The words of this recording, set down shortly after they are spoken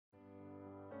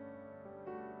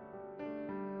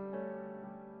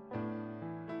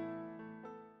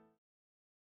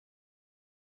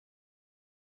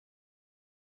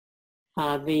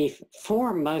The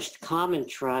four most common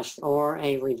trusts are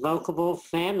a revocable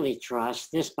family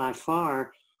trust. This by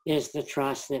far is the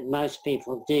trust that most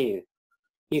people do.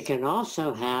 You can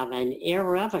also have an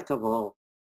irrevocable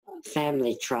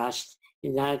family trust,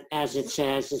 and that, as it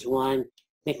says, is one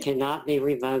that cannot be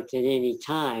revoked at any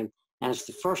time, as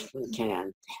the first one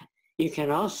can. You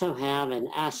can also have an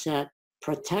asset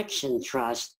protection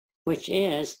trust, which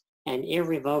is an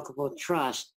irrevocable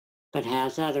trust, but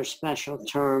has other special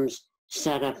terms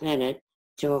set up in it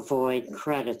to avoid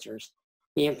creditors.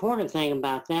 The important thing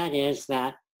about that is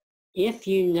that if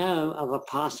you know of a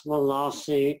possible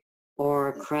lawsuit or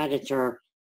a creditor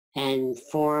and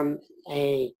form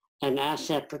an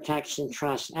asset protection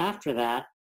trust after that,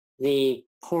 the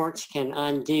courts can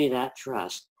undo that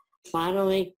trust.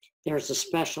 Finally, there's a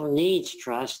special needs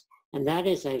trust, and that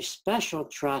is a special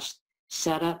trust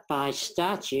set up by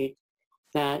statute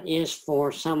that is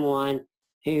for someone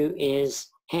who is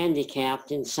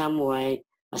handicapped in some way,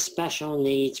 a special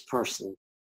needs person.